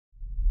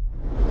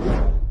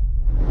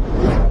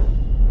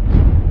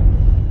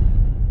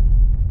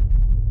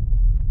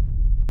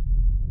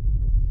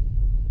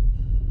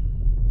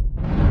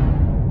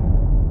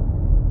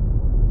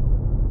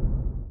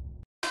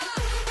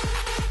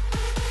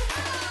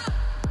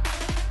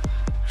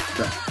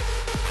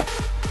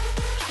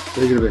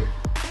Who's it gonna be?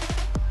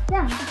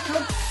 Yeah.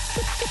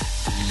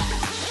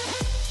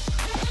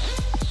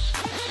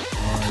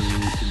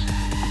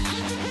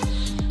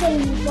 Spain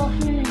is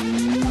Barcelona.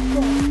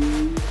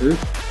 Who?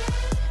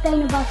 Spain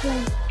and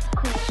Barcelona.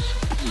 Cool.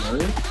 No.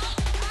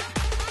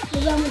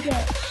 Real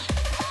Madrid.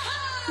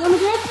 Real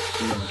Madrid?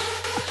 No.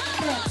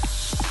 No.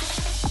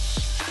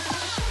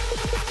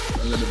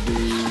 I'm gonna be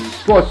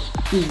Portugal.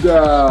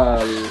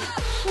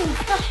 Oh,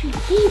 gosh, you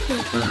people.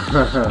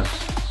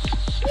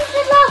 You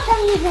said last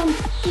time you won,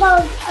 no,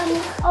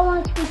 I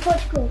wanted to be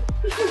Portugal.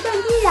 You said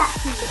don't do that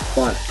to me.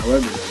 Fine, I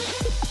won't be there.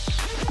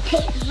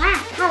 Kick the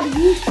rat. How do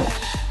you feel?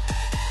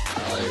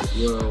 I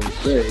will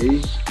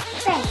be.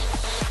 Spain.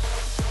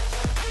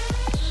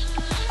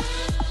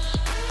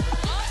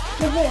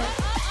 Brazil.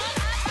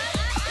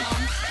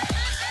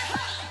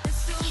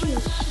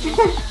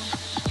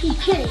 Chile.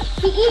 Chile.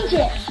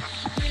 Egypt.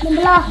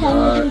 Remember last time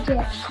you was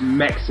Egypt?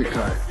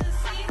 Mexico.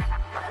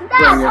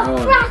 No, I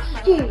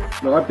thrashed you.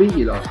 No, I beat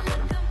you last time.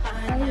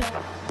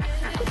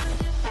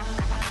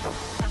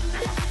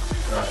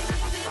 Oh,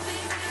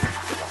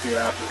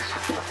 yeah.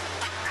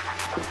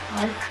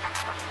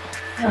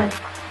 Right.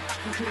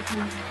 See what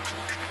happens.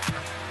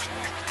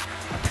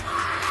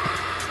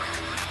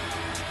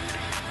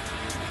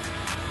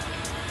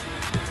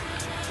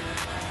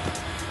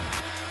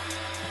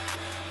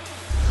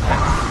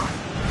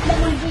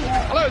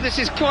 Hello, this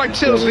is Clive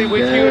Tilsley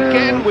with you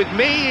again. With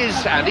me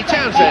is Andy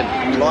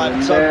Townsend.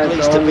 Clive, so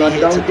pleased to be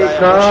here today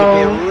on what should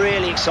be a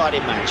really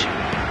exciting match.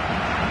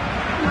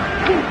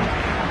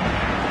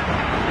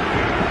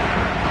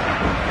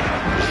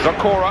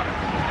 Zakora.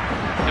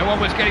 No one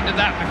was getting to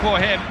that before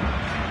him.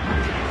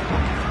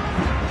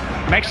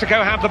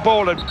 Mexico have the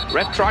ball and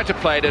ref tried to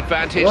play an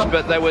advantage,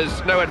 but there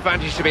was no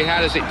advantage to be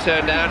had as it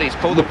turned out. He's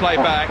pulled the play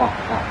back.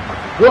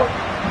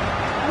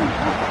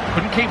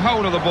 Couldn't keep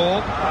hold of the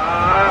ball.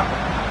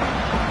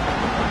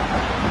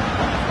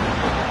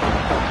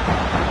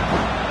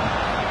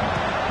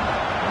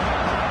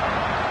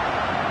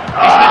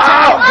 It's the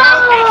tackle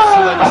goal.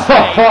 Excellent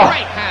save.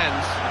 Great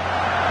hands.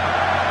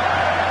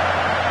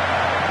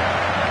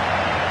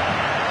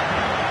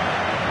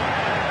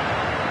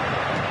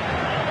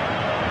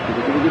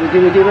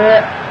 Give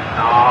it.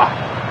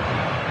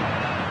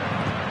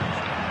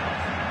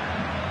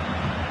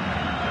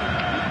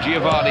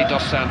 Giovanni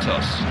Dos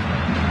Santos.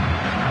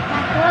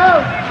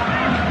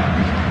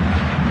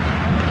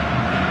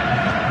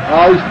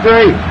 Oh, he's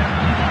free.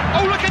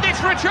 Oh, look at this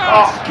for a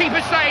chance.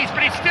 Keeper saves,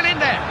 but it's still in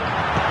there.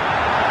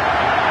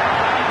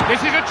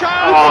 This is a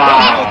chance.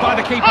 Held by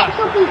the keeper.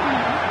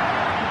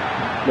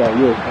 Well,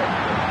 you're.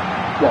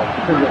 Well,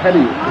 depends ahead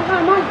of you.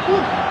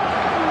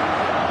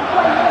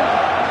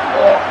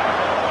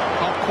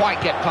 Can't quite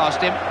get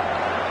past him.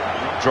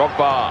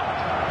 Drogba.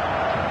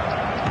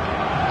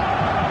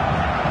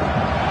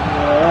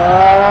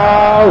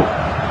 Oh!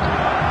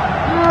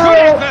 Good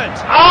effort.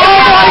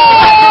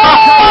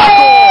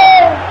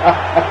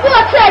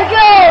 What a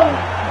goal!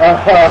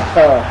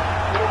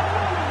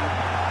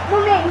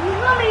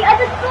 Mummy, I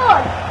just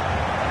scored.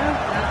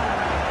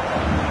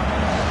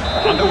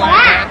 Underway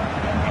again.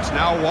 It's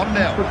now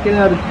 1-0. Fucking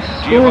hell, did you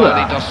score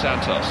Giovanni that? Dos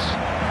Santos.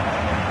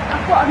 I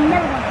thought I'd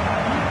never won.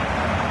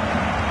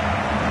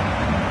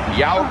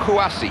 Yao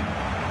Kouassi.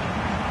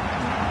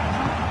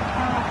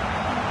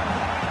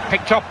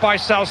 Picked up by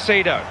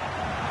Salcedo.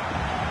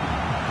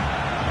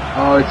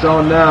 Oh, it's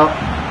on now.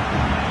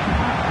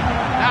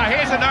 Now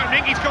here's an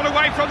opening. He's got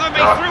away from them.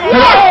 He's through.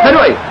 Head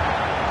away!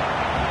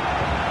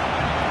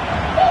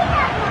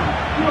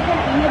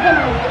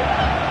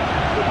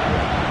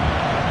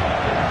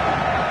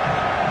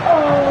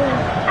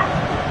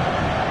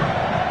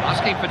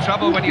 Asking for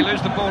trouble when you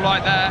lose the ball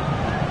like that.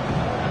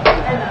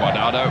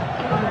 Guardado.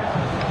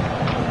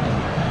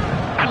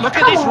 And look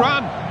at this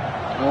run.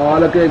 Oh,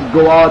 look at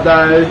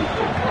Guardo.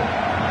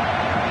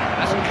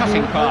 That's a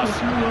cutting pass.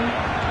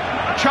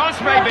 A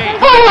chance maybe.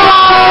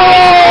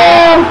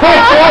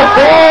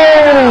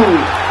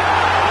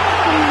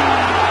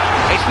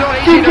 It's not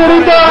easy to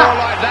run a ball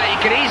like that. You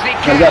can easily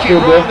catch it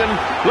wrong and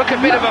look a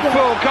bit of a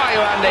fool, can't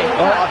you, Andy?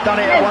 Well, I've done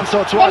it once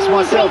or twice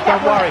myself,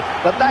 don't worry.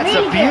 But that's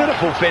a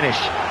beautiful finish.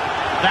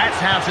 That's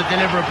how to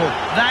deliver a ball.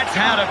 That's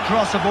how to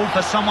cross a ball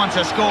for someone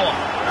to score.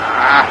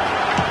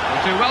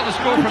 Will do well to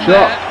score from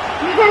there.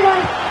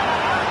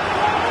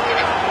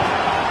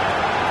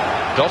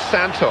 Dos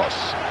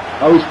Santos.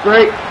 Oh, he's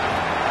free.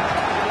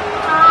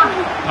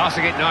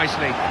 Passing it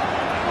nicely.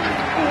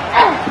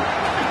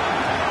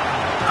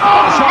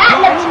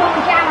 Love you,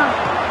 Mama Jammer.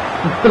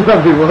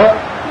 Love you, what?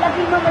 Love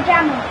you, Mama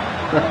Jammer.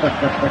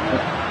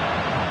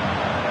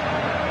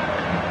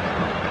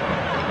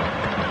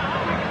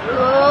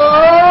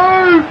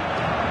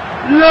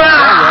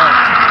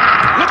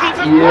 Looking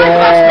for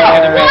Yeah.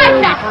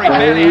 keeper, he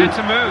barely had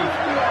to move.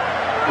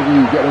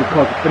 You get them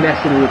called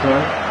finessing all the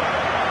time.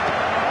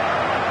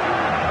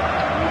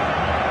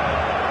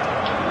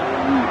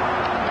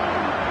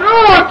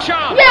 Good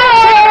chance.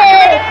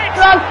 Yay!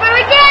 Transfer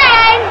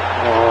again!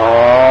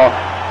 Oh,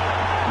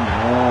 come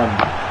on.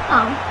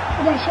 Oh,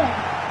 I don't share.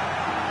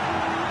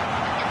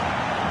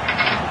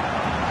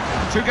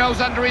 2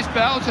 goals under his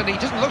belt, and he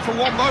doesn't look for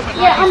one moment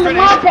Yeah, like he's under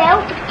my finished.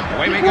 belt.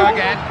 Away we go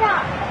again.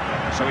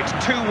 So it's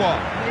 2-1.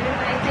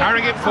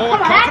 Carrying it forward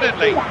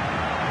confidently.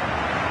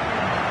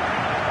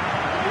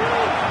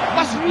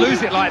 Mustn't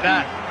lose it like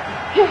that.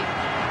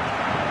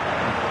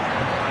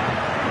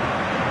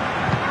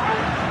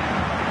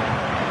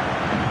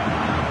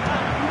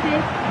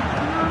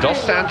 Dos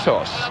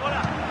Santos.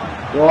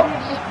 What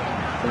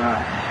the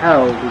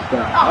hell is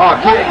that? Oh,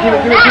 keep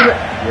it.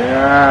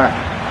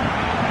 Yeah.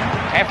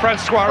 Efrain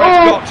Suarez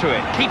got to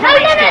it. Keeper No,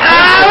 reached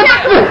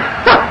it.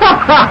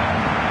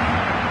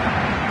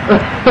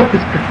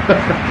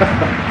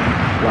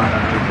 Right,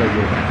 that's so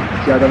good.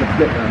 See, I done a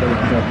flip now, I done it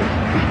on purpose.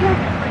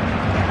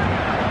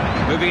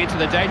 Moving into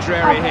the danger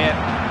area here.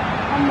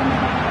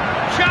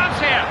 Chance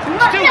here.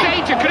 Still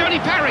danger. Could only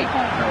parry.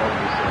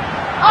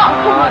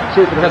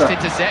 Cheers for the Just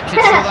header. intercepted.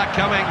 Saw that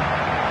coming.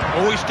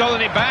 Oh, he's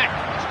stolen it back.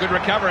 It's a good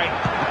recovery.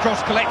 The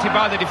cross collected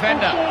by the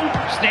defender.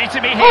 Snare to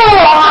be hit.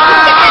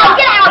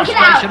 Get out!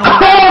 Frustration all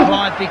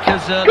amplified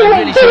because they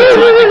really should have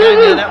tried the game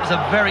there. That was a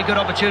very good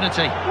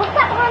opportunity. What's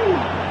that one?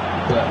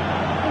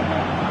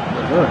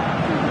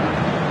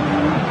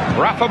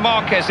 Rafa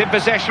Marquez in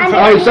possession for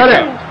Oh, he's done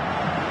it! Mexico.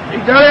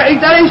 He's done it!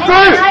 He's done it! He's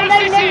through!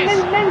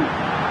 No.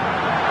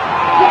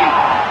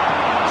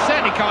 Yes.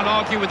 Certainly can't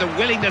argue with the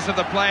willingness of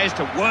the players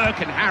to work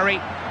and harry.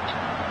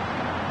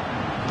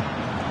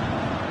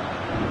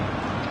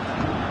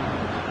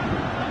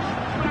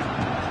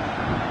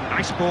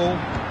 Nice ball.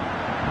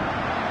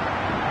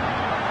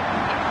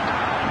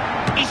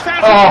 He's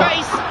found some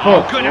space.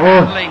 Oh, good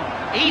handling.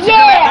 Easy to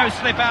let those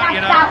slip out,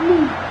 you know.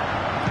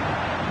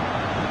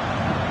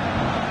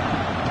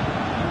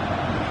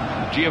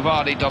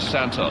 Giovanni Dos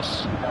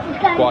Santos.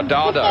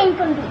 Guardado. This game's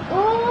going to be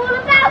all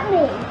about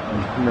me.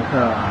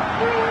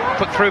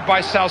 Put through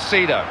by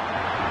Salcido.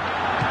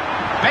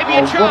 Maybe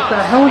a Oh, chance. what the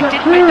hell was He that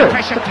didn't make the clearance?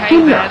 pressure That's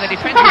came there. gymnast. The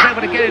defence was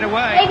able to get it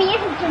away. Maybe it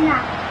isn't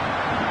enough.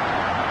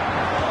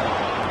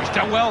 He's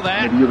done well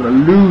there. Maybe you're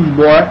gonna lose,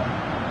 boy.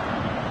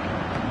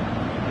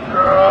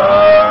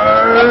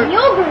 Maybe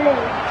you're going to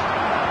lose.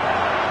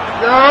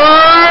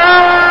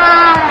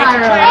 It's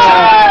a clear.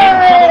 In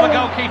trouble, the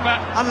goalkeeper.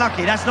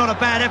 Unlucky. That's not a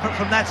bad effort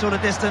from that sort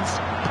of distance.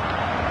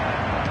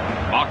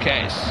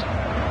 Marquez.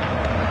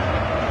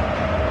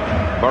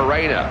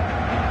 Morena.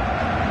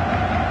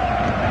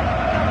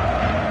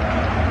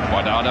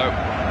 Guardado.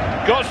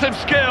 Got some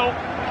skill.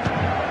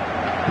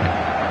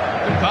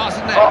 Good pass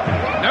in there.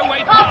 No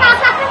way Foul.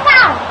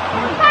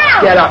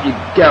 Get up, you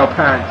girl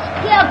pants.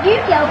 Get up, you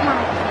girl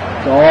pants.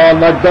 Oh,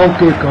 my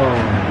Donkey Kong.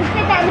 You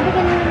said that in the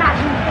beginning of the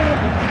match.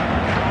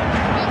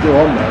 Still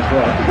on there as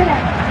well.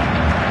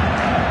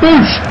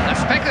 Boosh!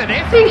 That's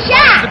speculative. Boosh It's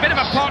out. a bit of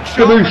a pot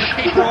shot, but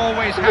the keeper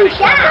always had it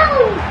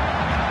covered.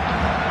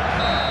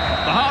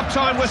 The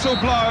half-time whistle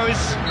blows.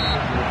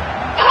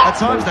 At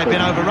times they've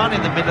been overrun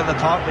in the middle of the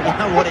park, but you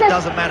know what? It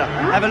doesn't matter.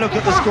 Have a look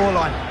at the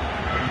scoreline.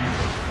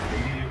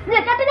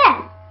 Look, over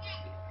there.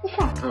 What's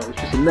that? Oh, it's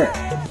just a net.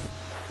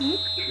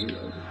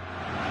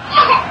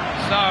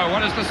 So,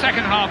 what has the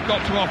second half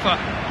got to offer?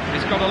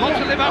 It's got a lot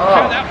to live up Oh,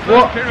 to. That first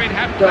what period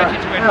had the plenty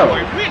to hell?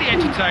 enjoy. Really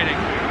entertaining.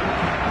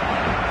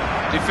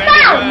 Defending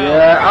Foul. well.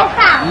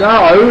 Yeah,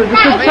 no, this is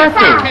That is a Can't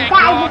tackle. foul. make That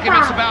no is a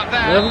arguments foul. about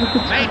that. Yeah, look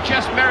at May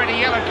just merit a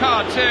yellow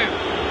card too.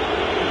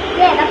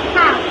 Yeah, that's a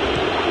foul.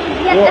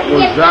 Yeah, What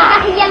was that?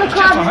 That's a yellow It's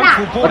card just a for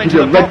hopeful that. ball I could into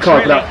do a the red box,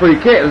 card for really. that free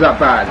kick, was that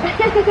bad?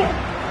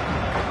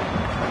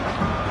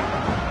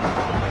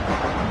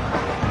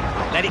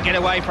 Let it get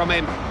away from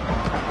him.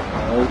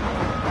 Oh,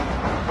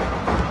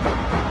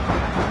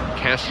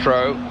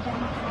 Castro.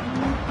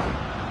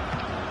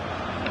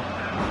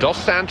 Dos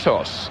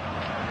Santos.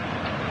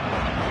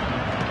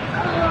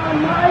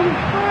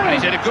 And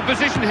he's in a good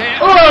position here.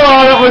 oh,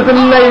 that was the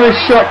lamest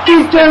shot.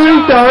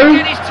 Chicharito!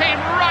 Get his team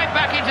right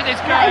back into this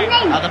game.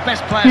 The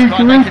best players try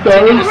to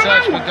continue to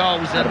search for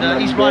goals,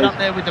 and he's right up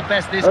there with the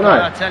best. This Oh, no.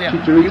 guy, I tell you,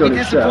 Chicharito you'll be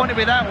is disappointed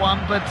with that one,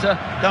 but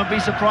don't be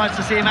surprised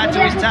to see him add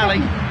to his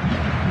tally.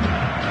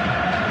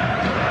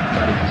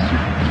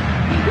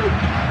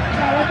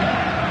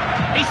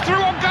 He's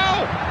through on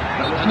goal.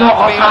 And Not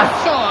that would be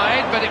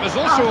offside. offside, but it was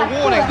also a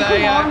warning.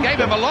 They gave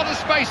him a lot of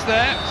space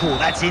there. Oh,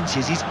 that's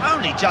inches. He's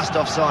only just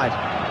offside.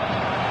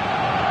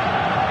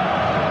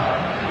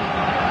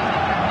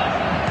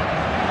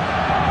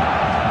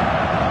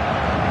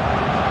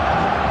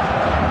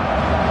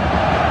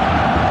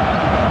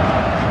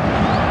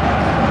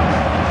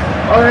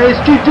 Oh, it's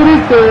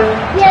Chicharito!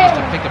 Yeah.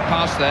 Pick a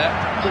pass there.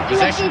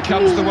 Possession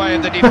comes the way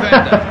of the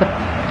defender.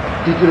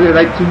 Chicharito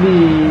like to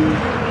me.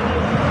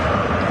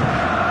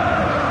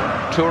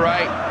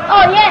 Toure.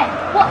 Oh yeah.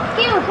 What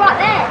skills right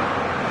there?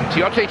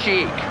 Tiote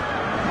Cheek.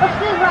 What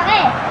skills right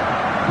there?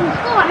 You can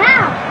score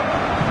now.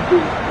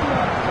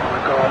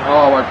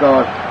 Oh my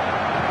god.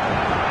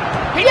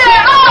 He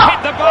Yeah,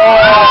 hit the I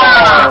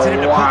ball. expected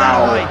him to put that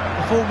wow. away.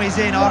 The form he's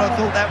in, I'd have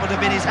thought that would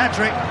have been his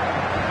hat-trick.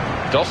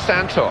 Dos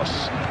Santos.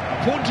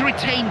 Important to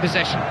retain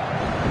possession.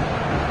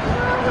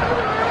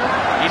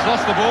 He's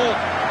lost the ball.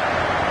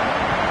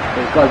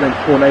 This guy's named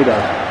Tornado.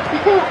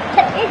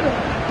 That isn't.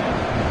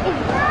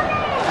 It's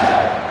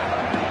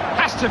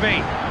Has to be.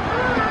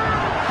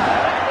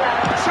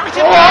 So it's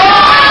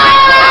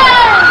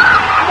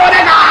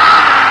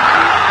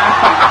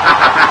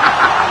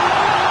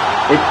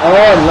It's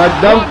on, like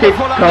don't it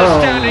Wonderful come.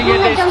 understanding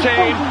in this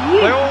team.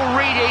 They all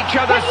read each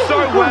other so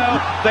well.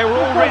 They were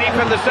all reading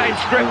from the same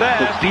script there.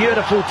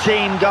 Beautiful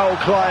team goal,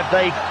 Clive.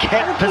 They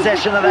kept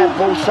possession of that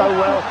ball so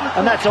well,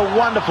 and that's a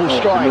wonderful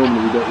strike.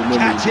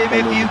 Catch him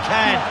if you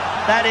can.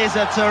 That is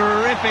a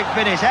terrific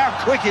finish. How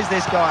quick is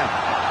this guy?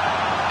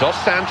 Dos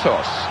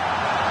Santos.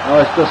 Oh,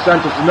 it's Dos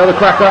Santos, another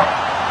cracker.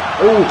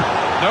 Oh,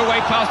 no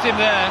way past him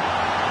there.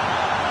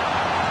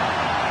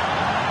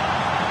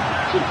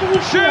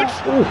 Shoot!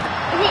 oh.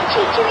 Is it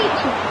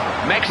Chicharito?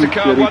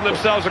 Mexico won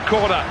themselves a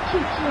corner.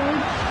 Chicharito.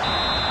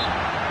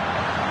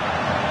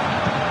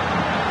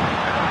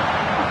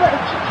 I thought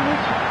it was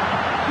Chicharito.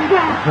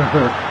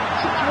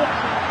 Chicharito.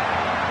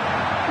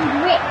 He's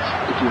rich.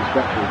 It's your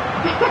special.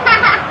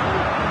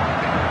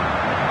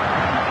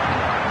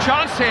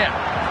 Chance here.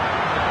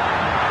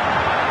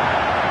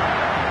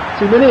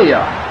 Too many of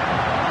you.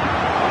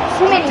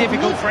 It's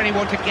difficult for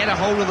anyone to get a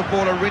hold of the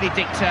ball and really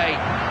dictate.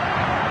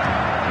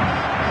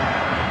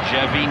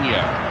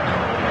 Gervinho.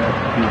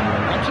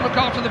 Got to look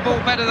after the ball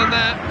better than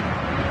that.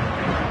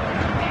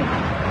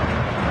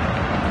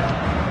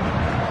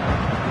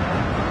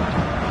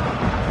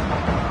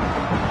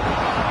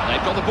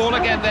 They've got the ball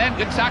again then,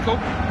 good tackle.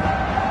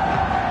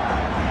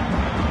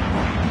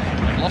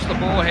 They've lost the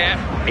ball here.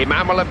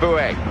 Emmanuel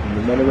Abue.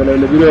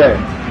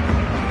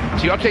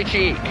 Tiote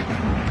Chik.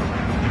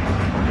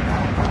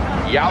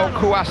 Yao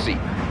Kouassi.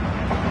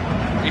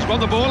 He's won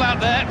the ball out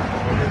there.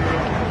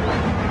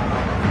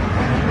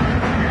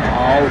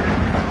 Oh.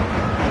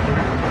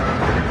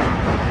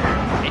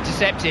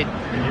 Intercepted.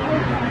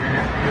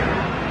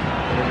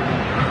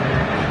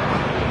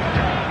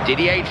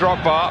 Didier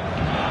Drogba.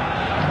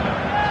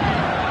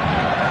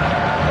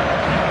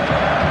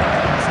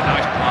 It's a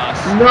nice pass.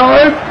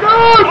 No,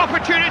 no!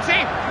 Opportunity!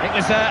 It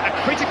was a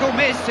critical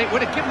miss. It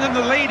would have given them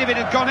the lead if it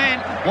had gone in.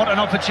 What an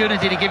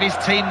opportunity to give his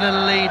team the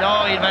lead.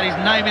 Oh, he'd had his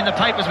name in the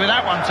papers with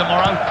that one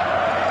tomorrow.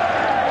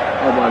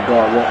 Oh my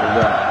God, what was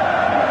that?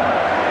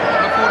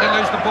 Can't afford to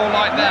lose the ball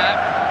like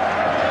that.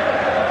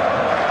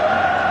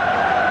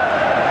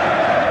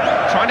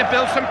 Trying to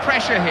build some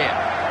pressure here.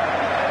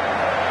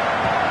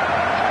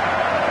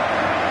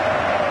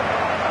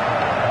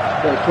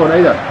 That's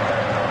Tornado.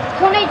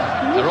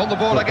 They're on the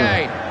ball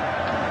again.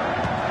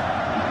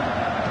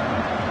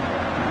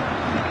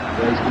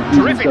 Yeah, he's confused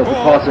Terrific himself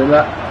ball. for passing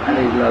that, and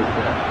he loves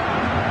it.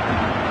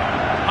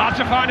 Hard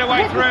to find a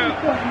way through.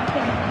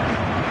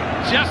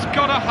 Just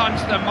got a hunch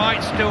there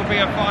might still be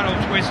a final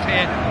twist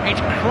here.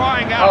 It's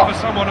crying out for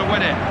someone to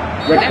win it.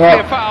 Red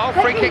Definitely a card.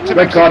 foul. Free kick to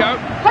Red Mexico. card.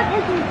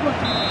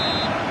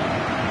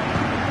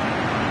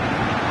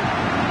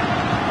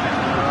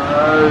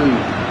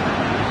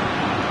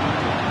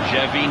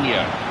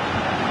 Gervinho.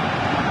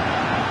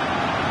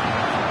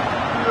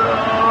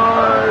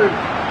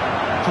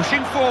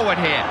 Pushing forward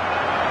here.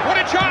 What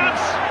a chance!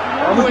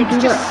 Why would Oh, you it was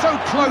do just that? so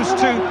close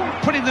to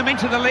putting them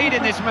into the lead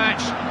in this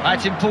match.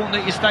 It's important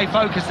that you stay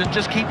focused and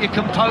just keep your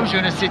composure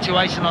in a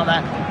situation like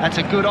that. That's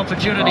a good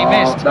opportunity Oh,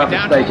 missed. that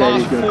Down to the mistake, last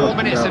Eddie's gonna 4 cost him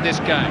minutes now. of this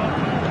game.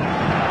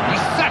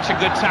 He's such a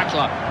good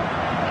tackler.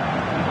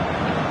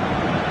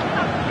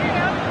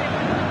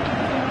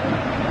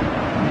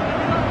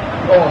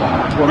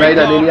 Oh,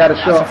 Tornado nearly had a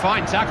That's a shot.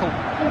 fine tackle.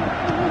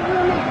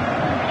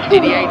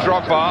 Didier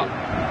Drogba.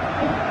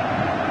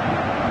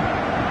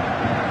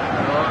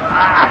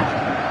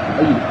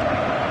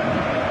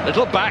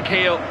 Little back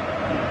heel.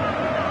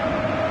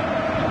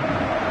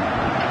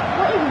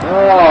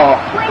 Oh,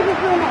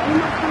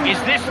 Is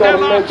this their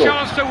last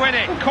chance to win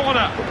it?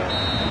 Corner.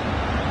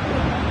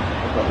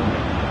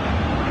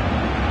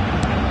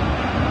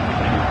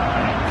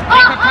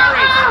 Keeper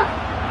parries.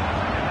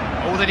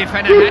 Oh, the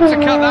defender had to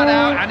cut that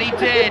out, and he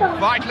did.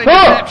 Vital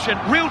interception.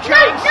 Real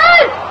chance.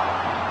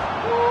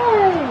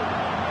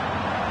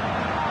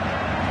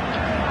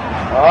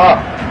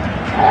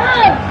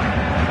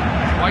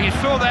 Well, you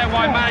saw there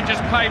why managers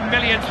pay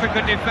millions for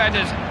good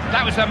defenders.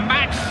 That was a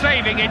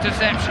match-saving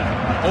interception.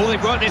 All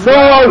they've got is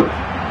no!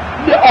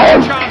 Oh,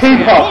 chance here.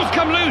 keeper! Ball's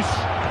come loose.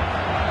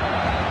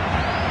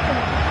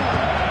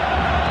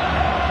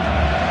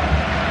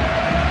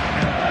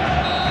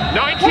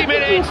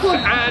 Minutes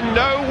and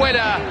no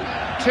winner.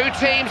 Two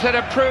teams that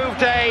have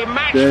proved a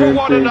match for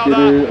one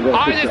another.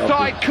 Either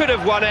side could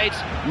have won it,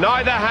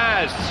 neither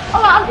has.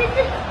 Oh, I did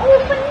this all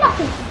for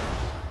nothing.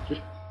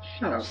 Just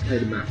shut up, play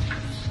the match.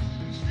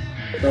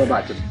 I'm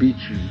about to beat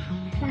you.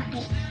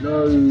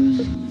 No.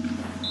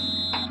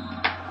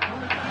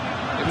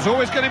 It was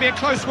always going to be a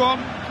close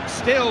one.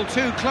 Still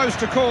too close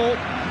to call.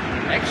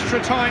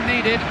 Extra time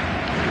needed.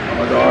 Oh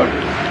my God.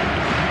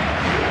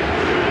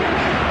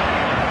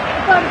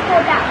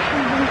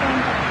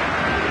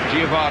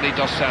 Giovanni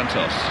Dos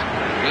Santos.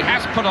 He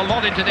has put a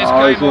lot into this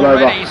Oh, game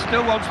already. He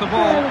still wants the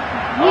ball.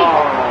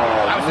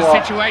 That was a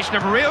what? situation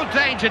of real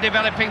danger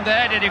developing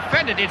there. The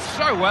defender did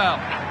so well.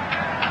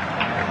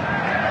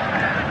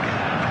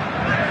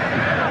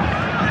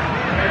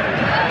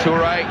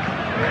 Toure.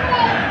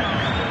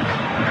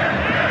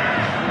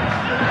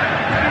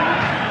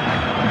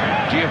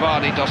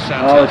 Giovanni Dos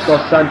Santos. Oh, it's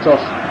Dos Santos.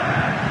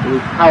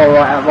 With power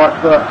right out, right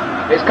foot.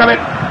 It's coming.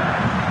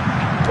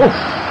 Oof.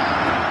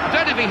 I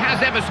don't know if he has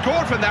ever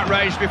scored from that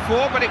range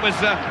before, but it was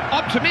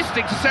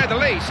optimistic to say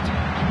the least.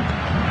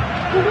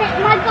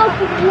 My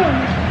goalkeeper's name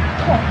is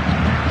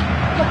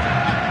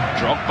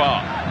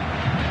Drogba.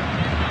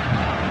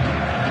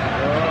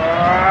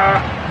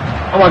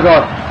 Oh my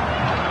God.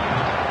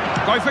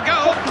 Going for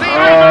goal. The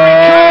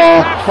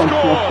Oh.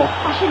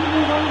 I should have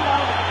been going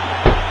goal.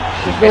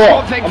 It's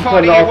one thing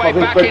finding your way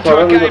back into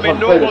a game in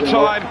normal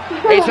time.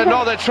 It's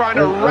another trying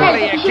to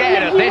rally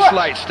again at this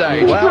late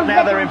stage. Well,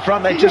 now they're in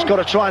front. They've just got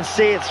to try and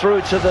see it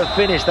through to the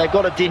finish. They've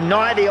got to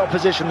deny the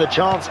opposition the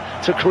chance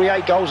to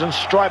create goals and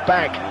strike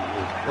back.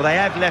 Well, they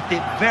have left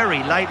it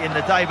very late in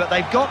the day, but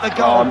they've got the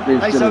goal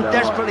they so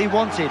desperately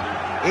wanted.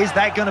 Is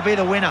that going to be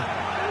the winner?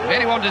 If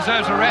anyone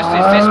deserves a rest,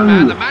 it's this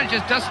man. The manager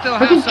does still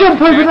have some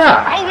jump over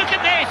that. Oh, look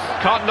at this!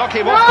 Can't knock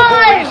him off the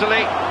ball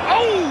easily.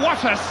 Oh,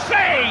 what a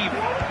save!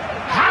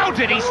 How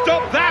did he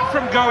stop that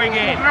from going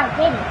in? How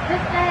did he? Good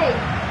save.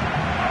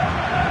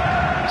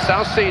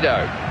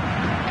 Salcedo.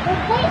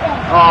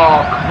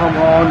 Oh, come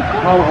on,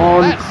 come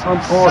on, That's come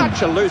on.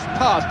 such a loose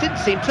pass. Didn't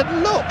seem to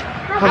look.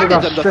 How did Handed I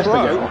them the stress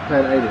throw. again?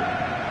 Playing Aiden.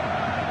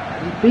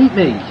 He beat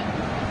me.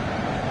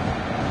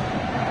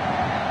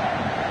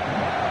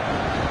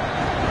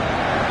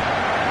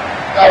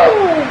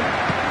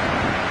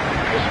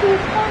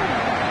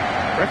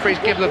 Referee's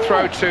given the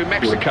throw to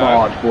Mexico.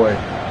 Hard, boy.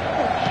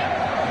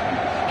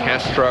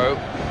 Castro.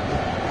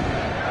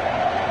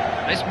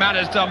 This man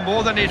has done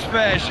more than his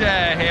fair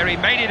share here. He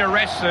may need a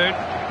rest soon.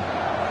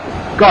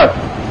 Go,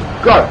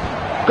 go,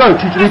 go,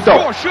 Chicharito.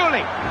 Score,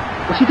 surely.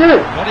 What's he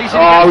doing? Not easy to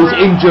Oh, get he's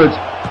through. injured.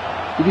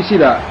 Did you see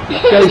that?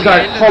 He's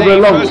like hobbling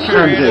along with First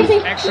period,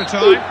 hands. extra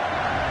time.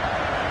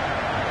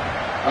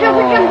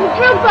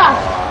 Drogba.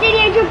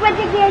 Didier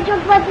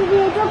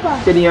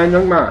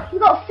Drogba. You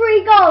got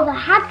 3 goals, a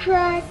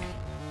hat-trick.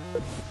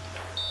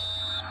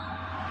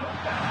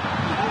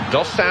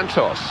 Dos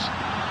Santos.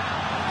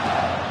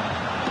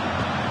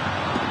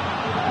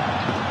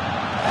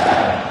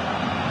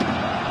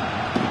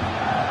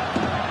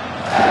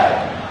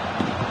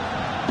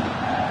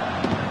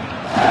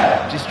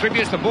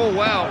 Distributes the ball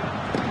well.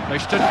 They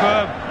stood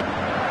firm.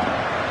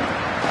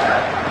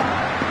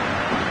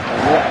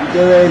 What are you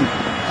doing?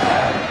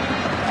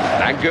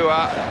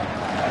 Angua.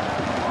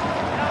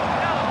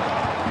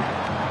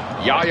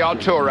 Yaya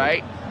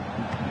Toure.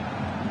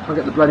 Can't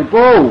get the bloody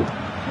ball.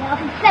 Yeah,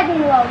 like a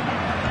 7-year-old.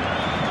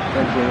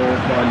 Thank you all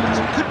finding me.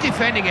 Good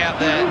defending out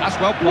there. That's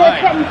well You're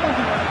played. 27.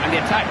 And the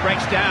attack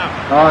breaks down.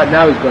 Alright,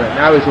 now he's got it.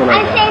 Now he's all I'm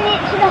over. saying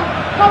it to the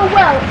whole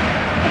world.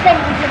 If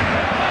anything.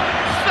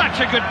 Such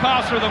a good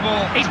pass through the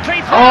ball. He's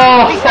clean through.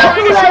 Oh! He's Not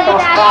throwing all a over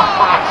shot. that.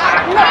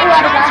 Not all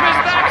over Chance was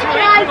that to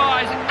that.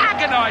 equalise.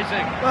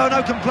 Agonising. Well, no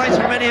complaints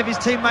from any of his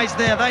teammates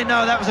there. They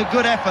know that was a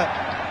good effort.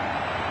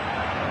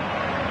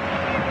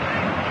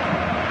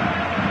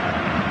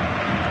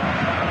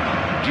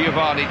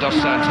 Giovanni Dos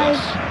Santos.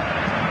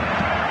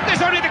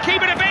 There's only the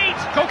keeper to beat.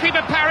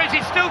 Goalkeeper parries.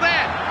 It's still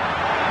there.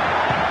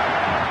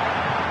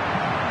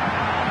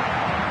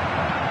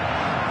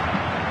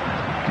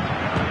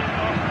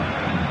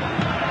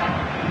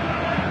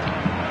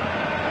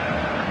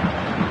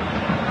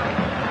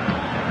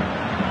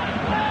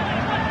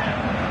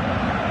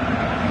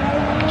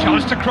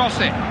 Chance to cross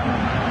it.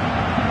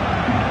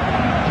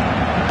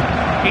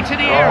 Into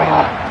the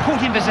area.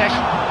 Caught in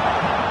possession.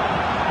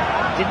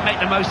 Didn't make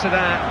the most of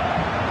that.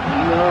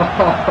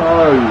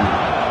 No!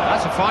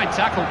 That's a fine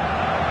tackle.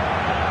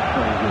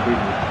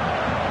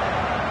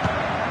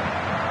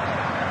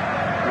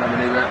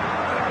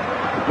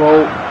 The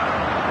ball.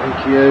 Thank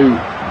you.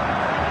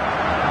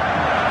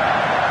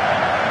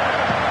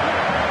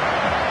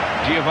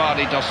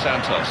 Giovanni Dos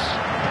Santos.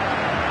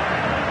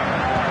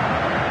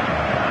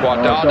 Oh,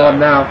 it's on Guardado.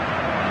 now.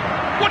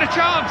 What a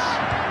chance!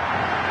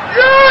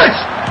 Yes!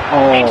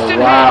 Oh,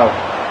 Instant wow.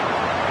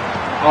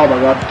 Oh my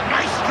God.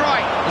 Nice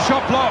strike. The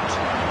shot blocked.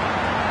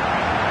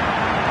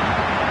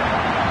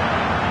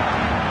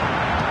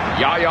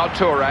 Yaya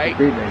Toure.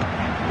 Beat me.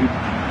 You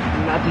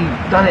bloody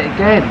done it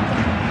again.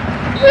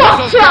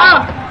 What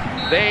up?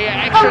 The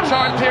extra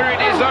time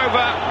period is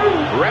over.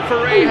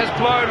 Referee has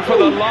blown for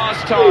the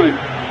last time.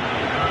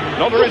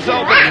 Not a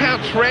result that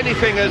counts for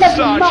anything as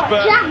such,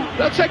 but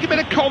they'll take a bit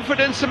of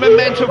confidence and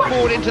momentum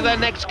forward into their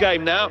next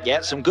game now. Yeah,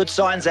 some good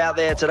signs out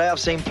there today. I've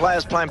seen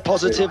players playing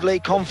positively,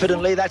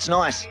 confidently. That's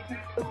nice.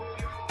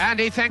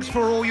 Andy, thanks for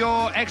all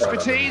your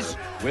expertise.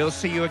 We'll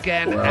see you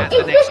again Wow. at the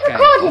Is next this game.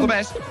 recording? All the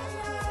best.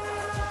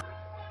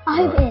 I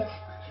hope it is.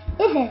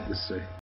 Is it? Let's see.